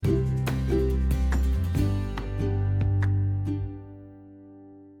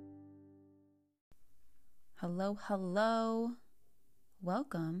Hello, hello.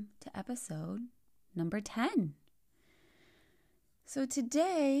 Welcome to episode number 10. So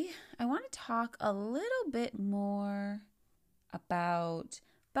today I want to talk a little bit more about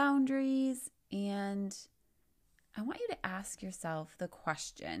boundaries, and I want you to ask yourself the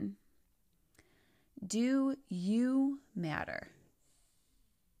question, do you matter?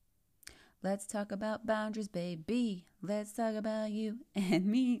 Let's talk about boundaries, baby. Let's talk about you and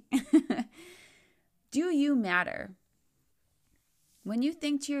me. Do you matter? When you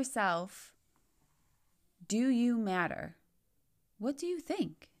think to yourself, do you matter? What do you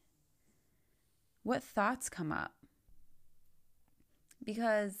think? What thoughts come up?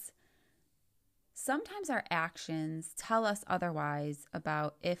 Because sometimes our actions tell us otherwise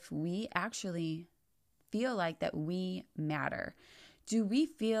about if we actually feel like that we matter. Do we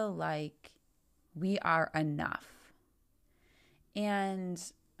feel like we are enough? And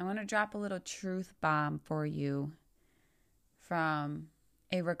I want to drop a little truth bomb for you from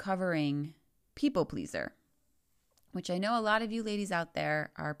a recovering people pleaser, which I know a lot of you ladies out there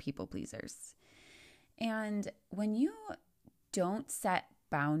are people pleasers. And when you don't set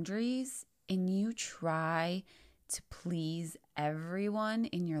boundaries and you try to please everyone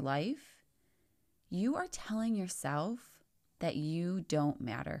in your life, you are telling yourself that you don't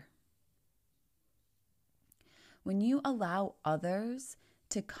matter. When you allow others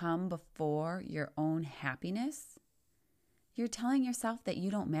to come before your own happiness, you're telling yourself that you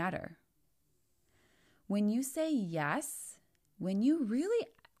don't matter. When you say yes, when you really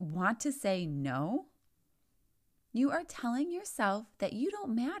want to say no, you are telling yourself that you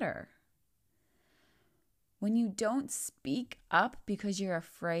don't matter. When you don't speak up because you're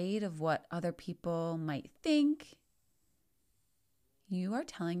afraid of what other people might think, you are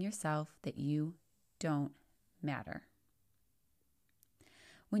telling yourself that you don't matter.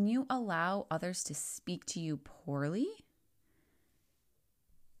 When you allow others to speak to you poorly,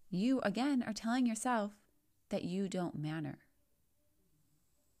 you again are telling yourself that you don't matter.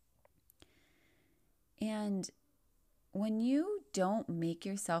 And when you don't make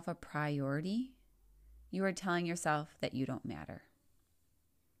yourself a priority, you are telling yourself that you don't matter.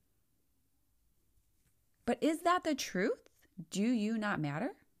 But is that the truth? Do you not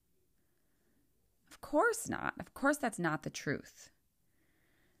matter? Of course not. Of course that's not the truth.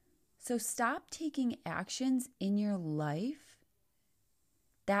 So stop taking actions in your life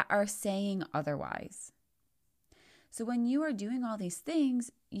that are saying otherwise. So when you are doing all these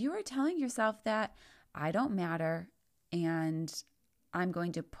things, you are telling yourself that I don't matter and I'm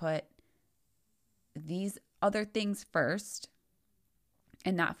going to put these other things first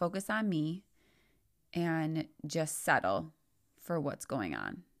and not focus on me and just settle for what's going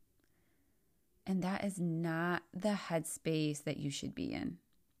on. And that is not the headspace that you should be in.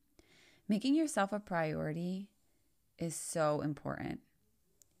 Making yourself a priority is so important.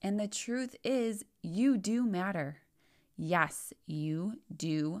 And the truth is, you do matter. Yes, you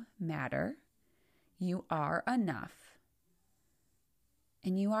do matter. You are enough.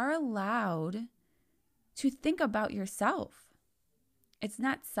 And you are allowed to think about yourself. It's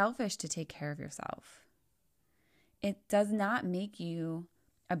not selfish to take care of yourself. It does not make you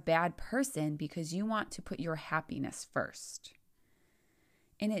a bad person because you want to put your happiness first.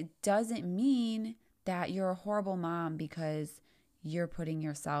 And it doesn't mean that you're a horrible mom because you're putting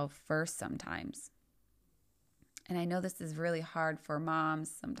yourself first sometimes. And I know this is really hard for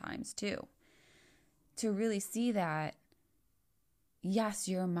moms sometimes too, to really see that, yes,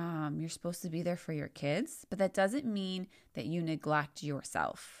 you're a mom, you're supposed to be there for your kids, but that doesn't mean that you neglect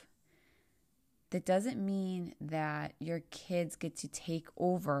yourself. That doesn't mean that your kids get to take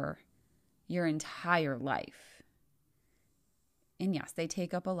over your entire life. And yes, they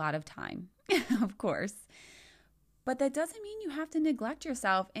take up a lot of time, of course. But that doesn't mean you have to neglect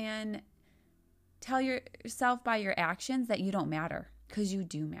yourself and tell yourself by your actions that you don't matter, because you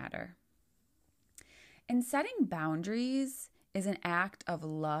do matter. And setting boundaries is an act of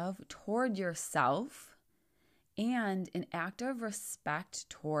love toward yourself and an act of respect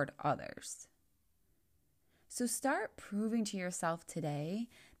toward others. So start proving to yourself today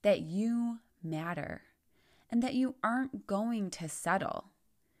that you matter and that you aren't going to settle.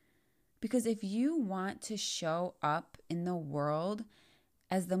 Because if you want to show up in the world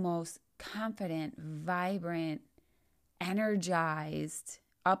as the most confident, vibrant, energized,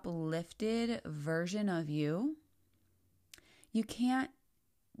 uplifted version of you, you can't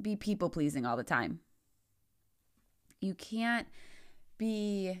be people-pleasing all the time. You can't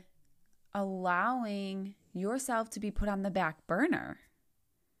be allowing yourself to be put on the back burner,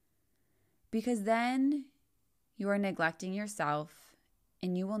 because then you are neglecting yourself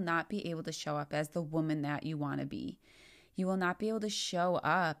and you will not be able to show up as the woman that you want to be. You will not be able to show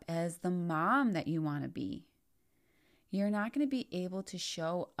up as the mom that you want to be. You're not going to be able to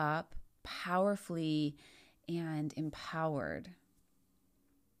show up powerfully and empowered.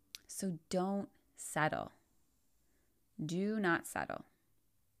 So don't settle. Do not settle.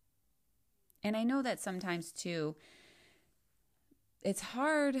 And I know that sometimes too, it's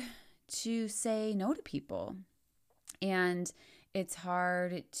hard to say no to people. And it's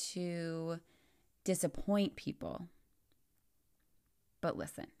hard to disappoint people. But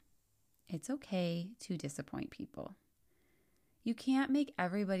listen, it's okay to disappoint people. You can't make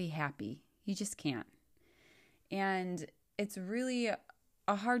everybody happy. You just can't. And it's really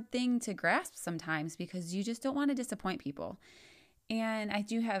a hard thing to grasp sometimes because you just don't want to disappoint people. And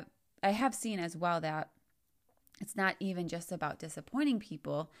I have seen as well that it's not even just about disappointing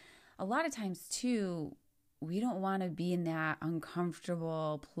people. A lot of times too, we don't want to be in that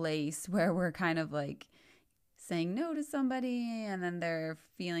uncomfortable place where we're kind of like saying no to somebody and then they're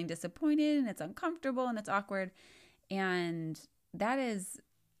feeling disappointed and it's uncomfortable and it's awkward. And that is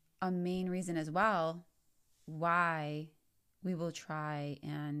a main reason as well why we will try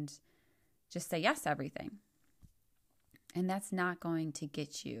and just say yes to everything. And that's not going to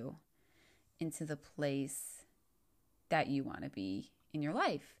get you into the place that you want to be in your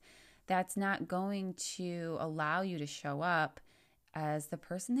life. That's not going to allow you to show up as the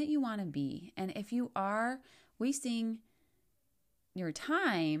person that you want to be. And if you are wasting your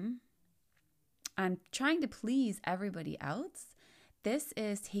time on trying to please everybody else, this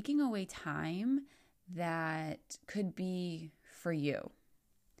is taking away time that could be for you.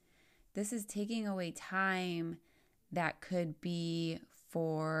 This is taking away time that could be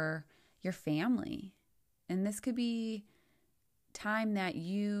for your family. And this could be time that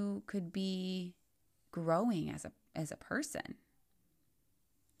you could be growing as a person.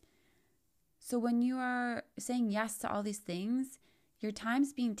 So when you are saying yes to all these things, your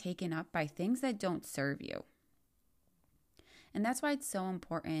time's being taken up by things that don't serve you. And that's why it's so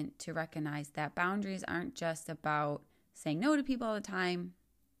important to recognize that boundaries aren't just about saying no to people all the time.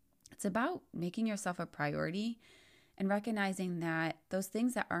 It's about making yourself a priority and recognizing that those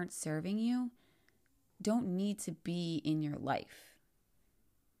things that aren't serving you don't need to be in your life.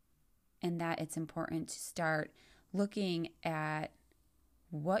 And that it's important to start looking at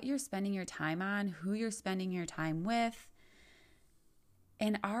what you're spending your time on, who you're spending your time with,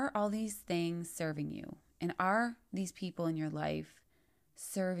 and are all these things serving you? And are these people in your life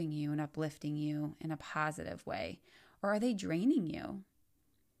serving you and uplifting you in a positive way? Or are they draining you?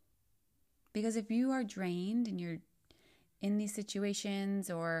 Because if you are drained and you're in these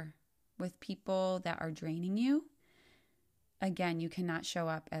situations or with people that are draining you, again, you cannot show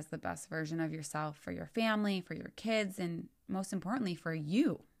up as the best version of yourself for your family, for your kids, and most importantly, for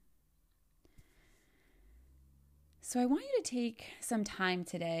you. So I want you to take some time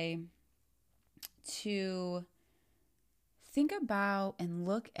today to think about and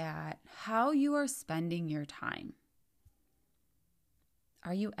look at how you are spending your time.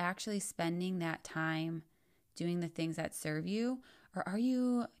 Are you actually spending that time doing the things that serve you? Or are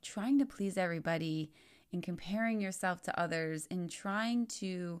you trying to please everybody and comparing yourself to others and trying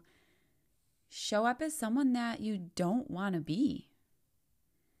to show up as someone that you don't want to be?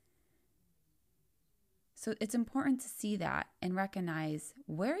 So it's important to see that and recognize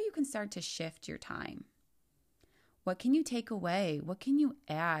where you can start to shift your time. What can you take away? What can you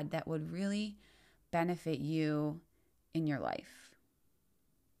add that would really benefit you in your life?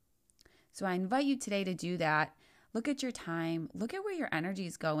 So I invite you today to do that. Look at your time, look at where your energy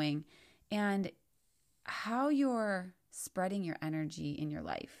is going and how you're spreading your energy in your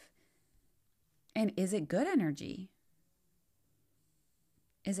life. And is it good energy?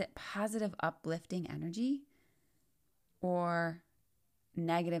 Is it positive, uplifting energy? Or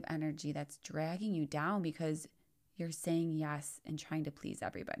negative energy that's dragging you down because you're saying yes and trying to please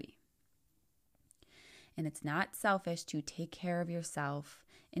everybody? And it's not selfish to take care of yourself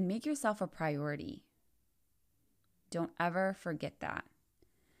and make yourself a priority. Don't ever forget that.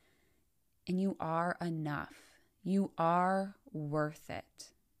 And you are enough. You are worth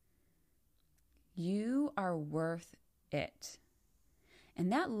it. You are worth it.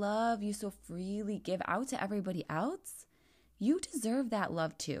 And that love you so freely give out to everybody else, you deserve that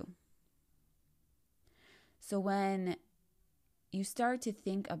love too. So when you start to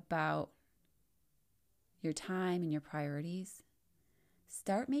think about your time and your priorities,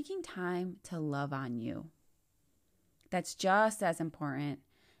 start making time to love on you. That's just as important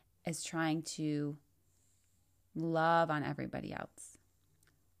as trying to love on everybody else.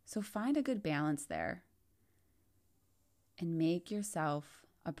 So find a good balance there. and make yourself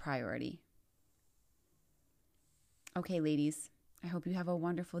a priority. Okay, ladies, I hope you have a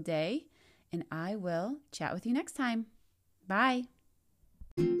wonderful day, and I will chat with you next time. Bye.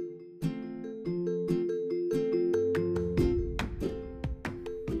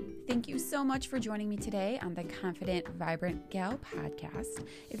 Thank you so much for joining me today on the Confident Vibrant Gal podcast.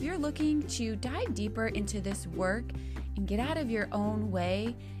 If you're looking to dive deeper into this work and get out of your own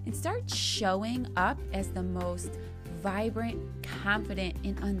way and start showing up as the most vibrant, confident,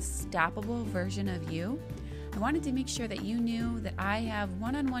 and unstoppable version of you, I wanted to make sure that you knew that I have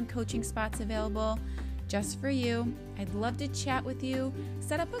one-on-one coaching spots available just for you. I'd love to chat with you.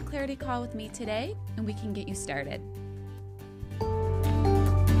 Set up a clarity call with me today, and we can get you started.